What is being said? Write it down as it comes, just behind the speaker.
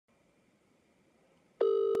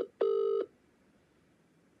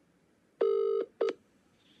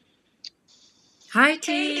Hi Hey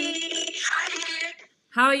T, Dee, how are you?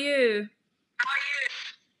 how are you? How are you?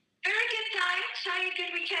 Very good, thanks. How you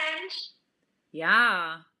good weekend?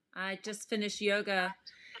 Yeah, I just finished yoga.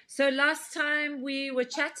 So last time we were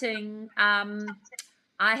chatting, I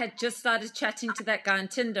had just started chatting to that guy on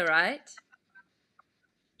Tinder, right?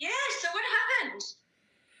 Yeah, so what happened?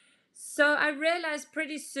 So I realized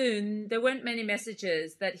pretty soon there weren't many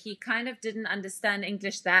messages that he kind of didn't understand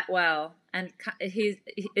English that well, and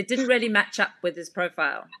it didn't really match up with his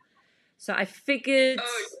profile. So I figured,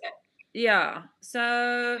 Oh, yeah.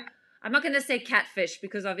 So I'm not going to say catfish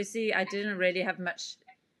because obviously I didn't really have much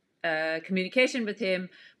communication with him,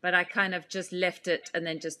 but I kind of just left it and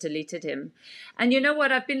then just deleted him. And you know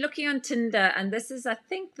what? I've been looking on Tinder, and this is, I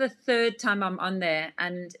think, the third time I'm on there,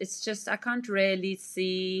 and it's just, I can't really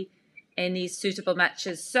see any suitable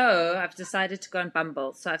matches. So I've decided to go on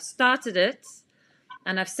Bumble. So I've started it.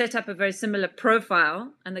 And I've set up a very similar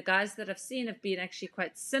profile, and the guys that I've seen have been actually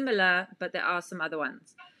quite similar, but there are some other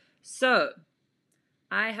ones. So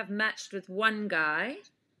I have matched with one guy,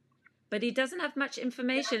 but he doesn't have much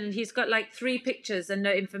information, and he's got like 3 pictures and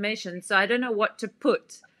no information. So I don't know what to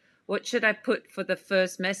put. What should I put for the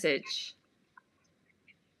first message?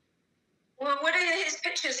 well, what are his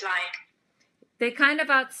pictures like? They're kind of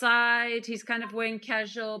outside. He's kind of wearing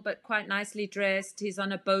casual, but quite nicely dressed. He's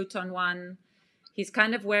on a boat on one. He's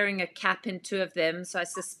kind of wearing a cap in 2 of them. So I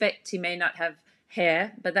suspect he may not have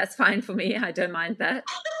hair, but that's fine for me. I don't mind that.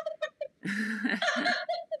 Well,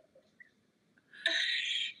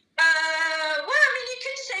 I mean, you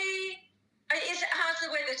could say, how's the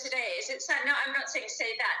weather today? Is it sun? No, I'm not saying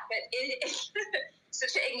say that, but it's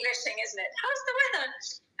such an English thing, isn't it? How's the weather?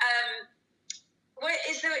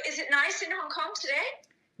 Is it nice in Hong Kong today?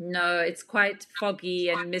 No, it's quite foggy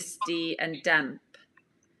and misty and damp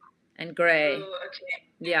and grey. Oh, okay.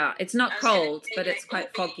 Yeah, it's not I was going to cold, say, but it's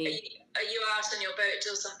like, quite foggy. are you out on your boat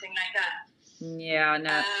or something like that? Yeah,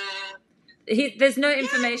 no. Uh, There's no yeah.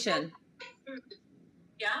 information.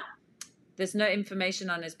 Yeah. There's no information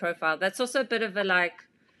on his profile. That's also a bit of a like,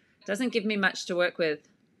 doesn't give me much to work with.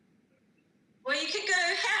 Well, you could go,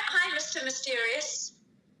 hi, Mr. Mysterious.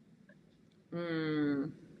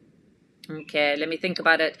 Okay, let me think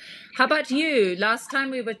about it. How about you? Last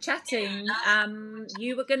time we were chatting,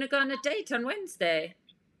 you were going to go on a date on Wednesday.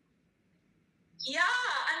 Yeah,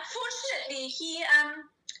 unfortunately, I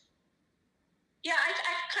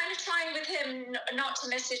kind of trying with him not to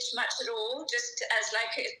message much at all, just as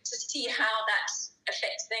like to see how that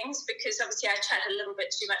affects things, because obviously I chat a little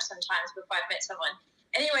bit too much sometimes before I've met someone.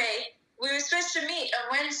 Anyway, we were supposed to meet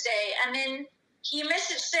on Wednesday, and then he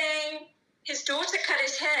messaged saying his daughter cut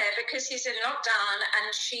his hair because he's in lockdown and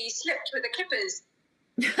she slipped with the clippers.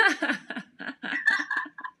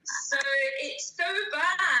 So it's so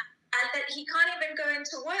bad that he can't even go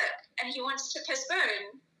into work and he wants to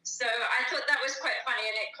postpone. So I thought that was quite funny,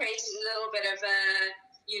 and it created a little bit of a,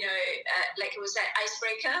 like it was that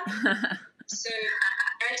icebreaker. So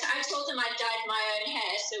I told him I'd dyed my own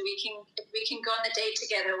hair so we can go on the date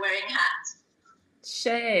together wearing hats.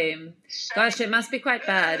 Shame. Gosh, it must be quite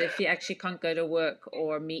bad if he actually can't go to work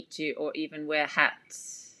or meet you or even wear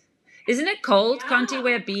hats. Isn't it cold? Yeah. Can't he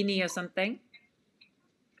wear a beanie or something?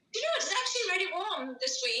 You know, it's actually really warm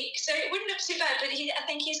this week, so it wouldn't look too bad. But I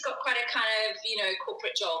think he's got quite a kind of,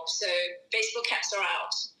 corporate job, so baseball caps are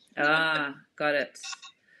out. Ah, got it.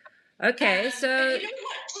 Okay, so... But you know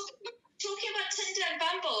what? Talking about Tinder and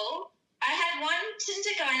Bumble, I had one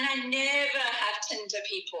Tinder guy, and I never have Tinder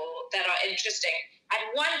people that are interesting. I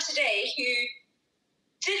had one today who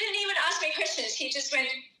didn't even ask me questions. He just went,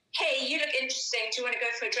 hey, you look interesting. Do you want to go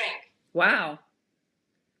for a drink? Wow.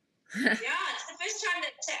 Yeah, it's the first time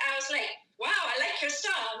that I was like, wow, I like your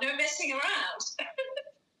style. No messing around.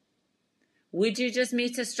 Would you just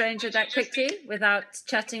meet a stranger that quickly without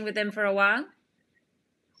chatting with them for a while?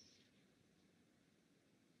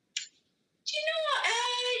 Do you know what?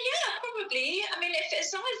 Yeah, probably. I mean,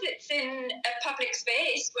 as long as it's in a public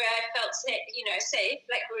space where I felt safe,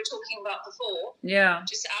 like we were talking about before. Yeah.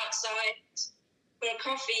 Just outside for a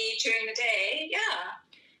coffee during the day. Yeah.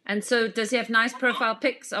 And so does he have nice profile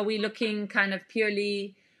pics? Are we looking kind of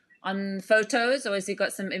purely on photos, or has he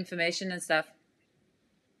got some information and stuff?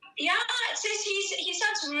 Yeah, it says he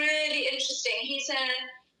sounds really interesting. He's an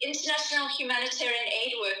international humanitarian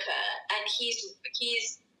aid worker, and he's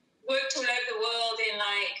worked all over the world in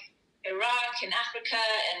like Iraq and Africa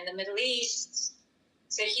and the Middle East.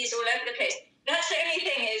 So he's all over the place. That's the only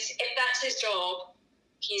thing is, if that's his job,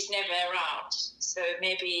 he's never around. So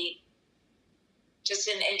maybe just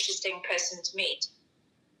an interesting person to meet.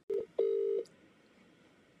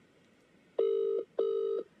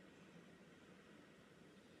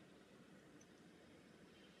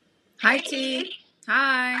 Hi, Hey. T.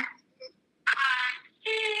 Hi.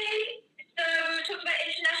 Hey. So we were talking about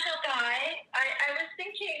international guy. I was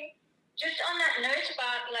thinking just on that note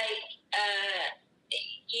about like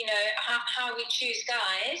how we choose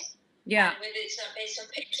guys. Yeah. And whether it's based on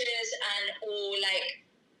pictures or like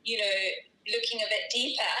looking a bit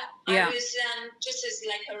deeper. Yeah. I was just as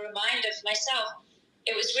like a reminder for myself.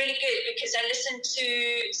 It was really good because I listened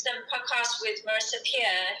to some podcasts with Marissa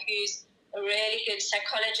Peer, who's a really good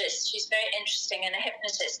psychologist. She's very interesting and a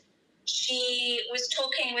hypnotist. She was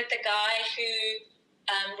talking with the guy who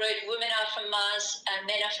wrote Women Are from Mars and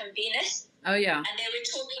Men Are from Venus. Oh, yeah. And they were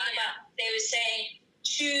talking about, they were saying,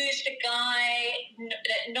 choose the guy,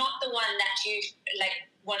 not the one that you like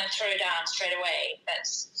want to throw down straight away,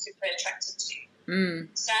 that's super attracted to.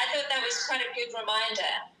 So I thought that was quite a good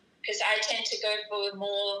reminder because I tend to go for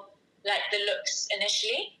more like the looks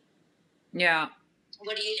initially. Yeah.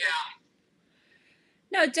 What do you think?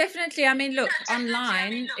 No, definitely. I mean, look,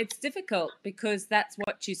 online, it's difficult because that's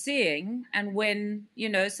what you're seeing. And when,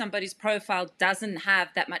 somebody's profile doesn't have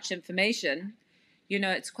that much information,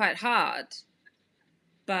 it's quite hard.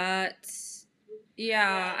 But,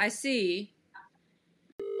 yeah, I see.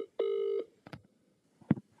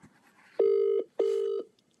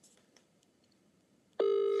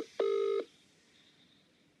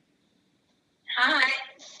 Hi.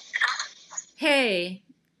 Hey,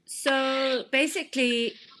 so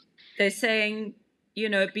basically, they're saying,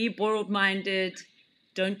 be broad-minded,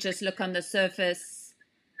 don't just look on the surface.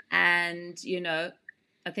 And,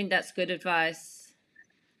 I think that's good advice.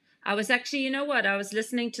 I was actually, I was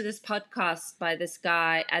listening to this podcast by this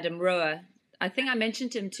guy, Adam Roa. I think I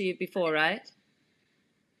mentioned him to you before, right?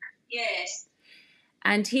 Yes.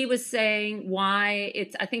 And he was saying I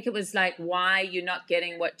think it was like why you're not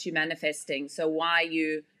getting what you're manifesting. So why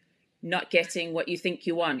you not getting what you think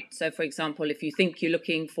you want. So, for example, if you think you're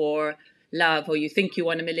looking for love or you think you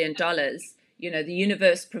want $1 million, the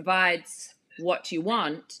universe provides what you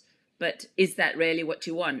want, but is that really what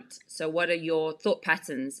you want? So what are your thought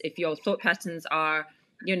patterns? If your thought patterns are,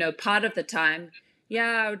 part of the time,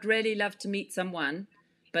 yeah, I would really love to meet someone,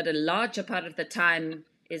 but a larger part of the time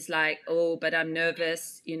is like, oh, but I'm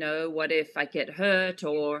nervous, what if I get hurt,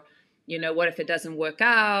 or, what if it doesn't work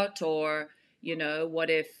out, or, what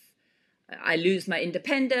if I lose my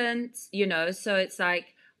independence, so it's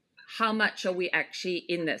like, how much are we actually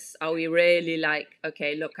in this? Are we really like,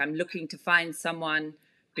 okay, look, I'm looking to find someone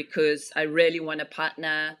because I really want a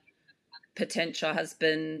partner, potential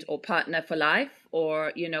husband or partner for life?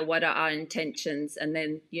 Or, what are our intentions? And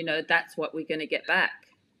then, that's what we're going to get back.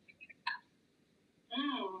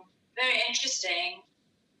 Very interesting.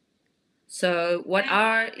 So what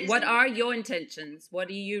are your intentions? What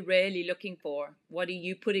are you really looking for? What are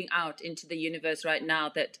you putting out into the universe right now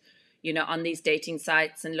that, on these dating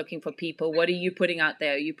sites and looking for people, what are you putting out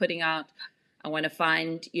there? Are you putting out, I want to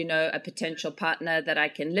find, a potential partner that I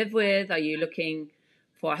can live with? Are you looking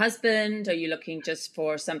for a husband? Are you looking just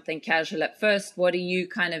for something casual at first? What are you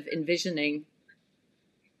kind of envisioning?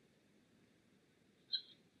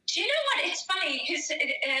 Do you know what? It's funny because,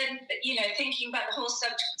 thinking about the whole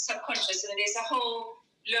subconscious, and there's a whole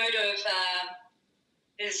load of,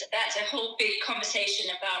 that's a whole big conversation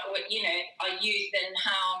about what, our youth and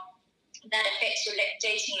how that affects your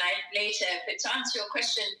dating life later. But to answer your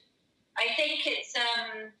question, I think it's,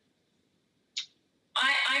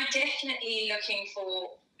 I'm definitely looking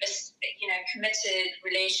for a, committed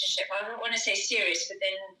relationship. I don't want to say serious, but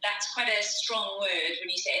then that's quite a strong word when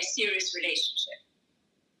you say a serious relationship.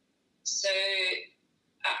 So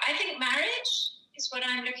I think marriage is what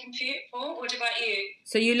I'm looking for. What about you?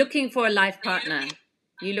 So you're looking for a life partner.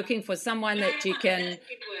 You're looking for someone that you can... That's a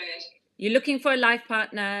good word. You're looking for a life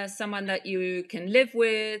partner, someone that you can live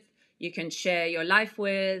with, you can share your life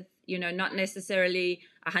with, not necessarily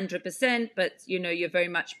 100%, but, you're very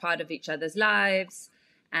much part of each other's lives,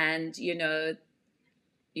 and, you're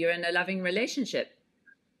in a loving relationship.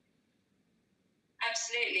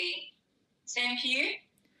 Absolutely. Same for you?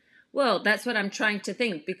 Well, that's what I'm trying to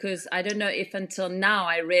think, because I don't know if until now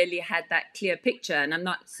I really had that clear picture, and I'm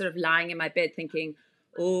not sort of lying in my bed thinking,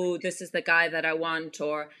 oh, this is the guy that I want,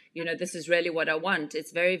 or, this is really what I want.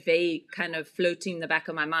 It's very vague, kind of floating in the back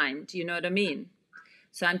of my mind. You know what I mean?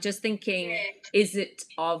 So I'm just thinking, is it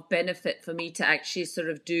of benefit for me to actually sort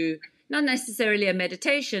of do, not necessarily a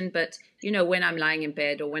meditation, but, when I'm lying in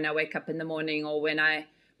bed, or when I wake up in the morning, or when I,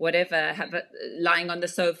 lying on the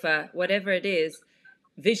sofa, whatever it is,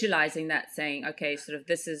 visualizing that, saying, okay, sort of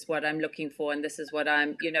this is what I'm looking for, and this is what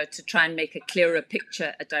I'm, to try and make a clearer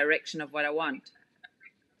picture, a direction of what I want.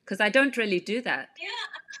 Because I don't really do that. Yeah.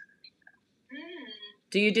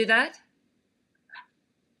 Do you do that?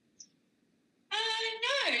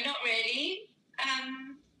 not really.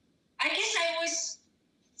 I guess I always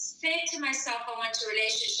said to myself I want a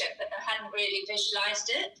relationship, but I hadn't really visualized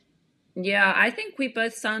it. Yeah, I think we're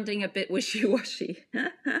both sounding a bit wishy-washy. Really?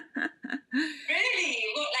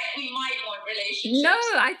 What, like we might want relationships? No,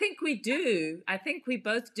 I think we do. I think we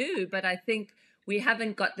both do, but I think we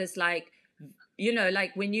haven't got this, like, you know,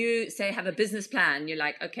 like when you say have a business plan, you're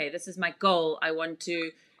like, okay, this is my goal. I want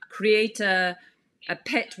to create a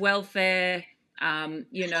pet welfare,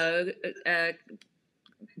 you know,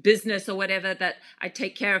 business or whatever, that I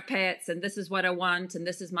take care of pets, and this is what I want, and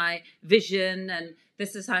this is my vision, and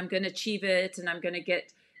this is how I'm going to achieve it, and I'm going to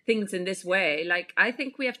get things in this way. Like, I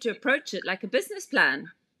think we have to approach it like a business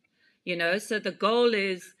plan, you know. So the goal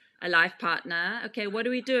is a life partner. Okay, what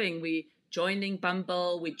are we doing? We joining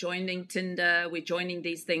Bumble, we're joining Tinder, we're joining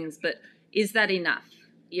these things, but is that enough?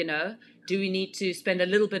 You know, do we need to spend a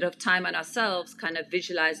little bit of time on ourselves, kind of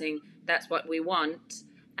visualizing that's what we want?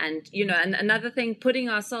 And, you know, and another thing, putting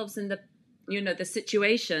ourselves in the, you know, the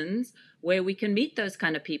situations where we can meet those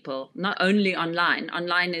kind of people, not only online.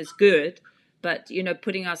 Online is good, but, you know,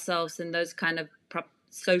 putting ourselves in those kind of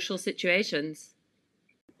social situations.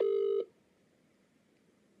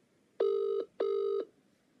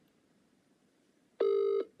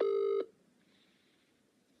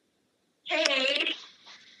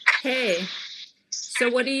 Hey, so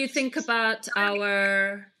what do you think about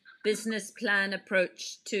our business plan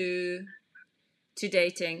approach to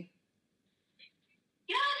dating?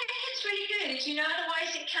 Yeah, I think it's really good. You know,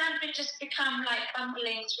 otherwise it can just become like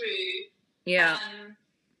bumbling through. Yeah.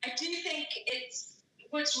 I do think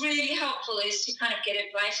what's really helpful is to kind of get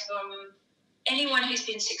advice from anyone who's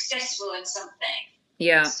been successful in something.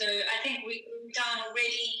 Yeah. So I think we've done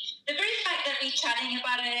already. The very fact that we're chatting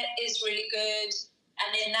about it is really good,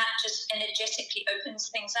 and then that just energetically opens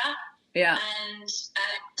things up. Yeah. And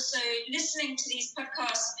so listening to these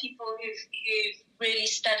podcasts, people who've really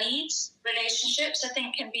studied relationships, I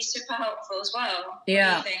think can be super helpful as well.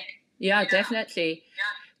 Yeah. What do you think? Yeah, definitely.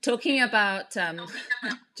 Yeah. Talking about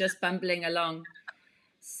just bumbling along,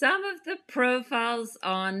 some of the profiles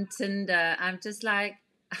on Tinder, I'm just like,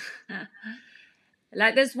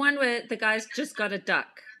 like there's one where the guy's just got a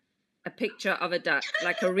duck, a picture of a duck,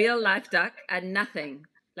 like a real life duck, and nothing,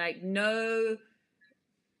 like no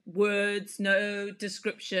words, no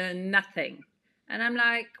description, nothing. And I'm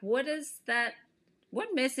like, what is that?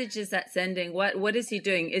 What message is that sending? What is he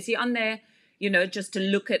doing? Is he on there, you know, just to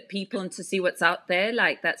look at people and to see what's out there?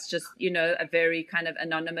 Like, that's just, you know, a very kind of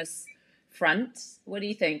anonymous front. What do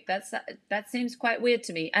you think? That seems quite weird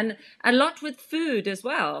to me. And a lot with food as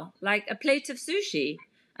well, like a plate of sushi.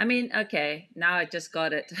 I mean, okay, now I just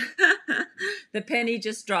got it. The penny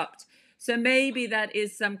just dropped. So maybe that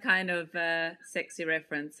is some kind of sexy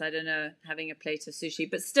reference. I don't know, having a plate of sushi.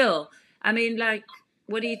 But still, I mean, like,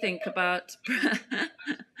 what do you think about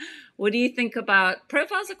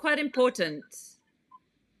profiles are quite important?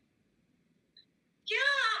 Yeah,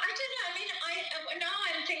 I don't know. I mean, now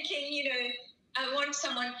I'm thinking, you know, I want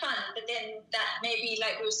someone fun, but then that maybe,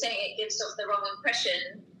 like we were saying, it gives off the wrong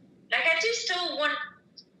impression. Like, I do still want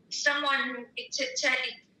someone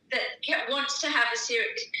that wants to have a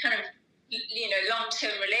serious kind of, you know,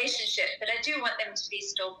 long-term relationship, but I do want them to be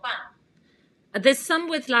still fun. There's some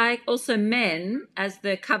with, like, also men as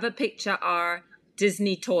the cover picture are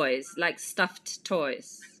Disney toys, like stuffed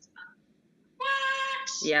toys. What?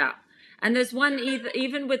 Yeah. And there's one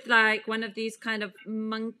even with like one of these kind of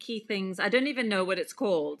monkey things. I don't even know what it's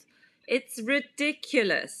called. It's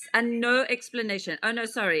ridiculous and no explanation. Oh, no,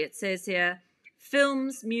 sorry. It says here,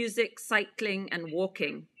 films, music, cycling, and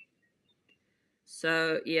walking.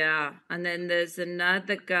 So, yeah. And then there's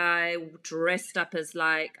another guy dressed up as,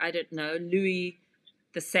 like, I don't know, Louis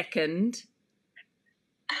II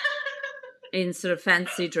in sort of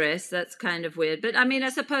fancy dress. That's kind of weird. But, I mean, I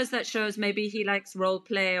suppose that shows maybe he likes role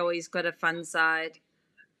play or he's got a fun side.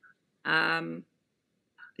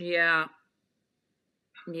 Yeah.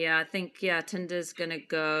 Yeah, I think, Tinder's going to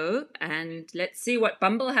go. And let's see what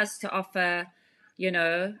Bumble has to offer, you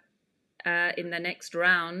know, in the next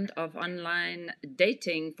round of online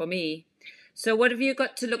dating for me. So what have you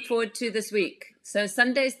got to look forward to this week? So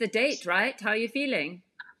Sunday's the date, right? How are you feeling?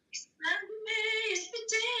 Sunday's the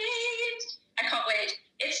date. I can't wait.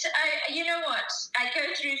 You know what? I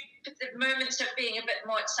go through the moments of being a bit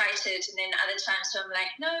more excited, and then other times so I'm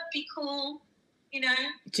like, no, be cool, you know.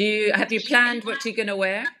 Have you planned what you're going to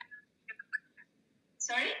wear?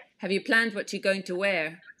 Sorry? Have you planned what you're going to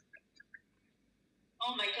wear?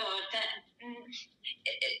 Oh my God,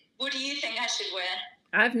 what do you think I should wear?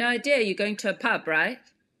 I have no idea. You're going to a pub, right?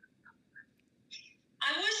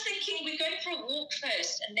 I was thinking we're going for a walk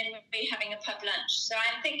first. and then we're having a pub lunch. So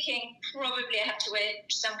I'm thinking probably I have to wear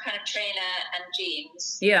some kind of trainer and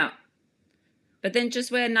jeans. Yeah. But then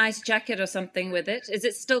just wear a nice jacket or something with it. Is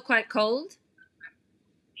it still quite cold?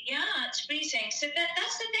 Yeah, it's freezing. So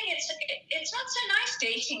that's the thing. It's not so nice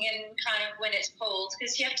dating in kind of when it's cold,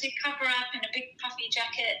 because you have to cover up in a big puffy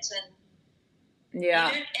jacket, and Yeah.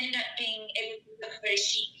 you don't end up being able to look very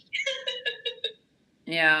chic.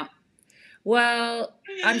 Yeah. Well,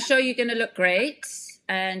 I'm sure you're going to look great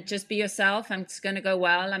and just be yourself. And it's going to go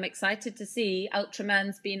well. I'm excited to see.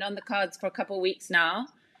 Ultraman's been on the cards for a couple of weeks now.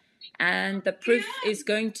 And the proof is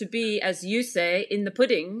going to be, as you say, in the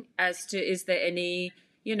pudding as to is there any,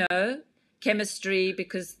 chemistry,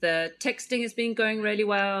 because the texting has been going really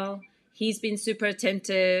well. He's been super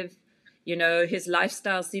attentive. His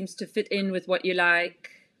lifestyle seems to fit in with what you like.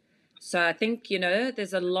 So I think,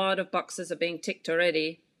 there's a lot of boxes are being ticked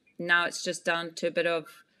already. Now it's just down to a bit of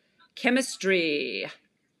chemistry.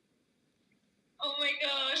 Oh my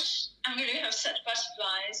gosh, I'm going to have such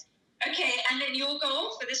butterflies. Okay, and then your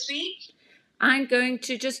goal for this week? I'm going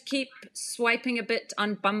to just keep swiping a bit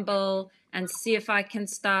on Bumble and see if I can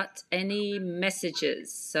start any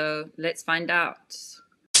messages. So let's find out.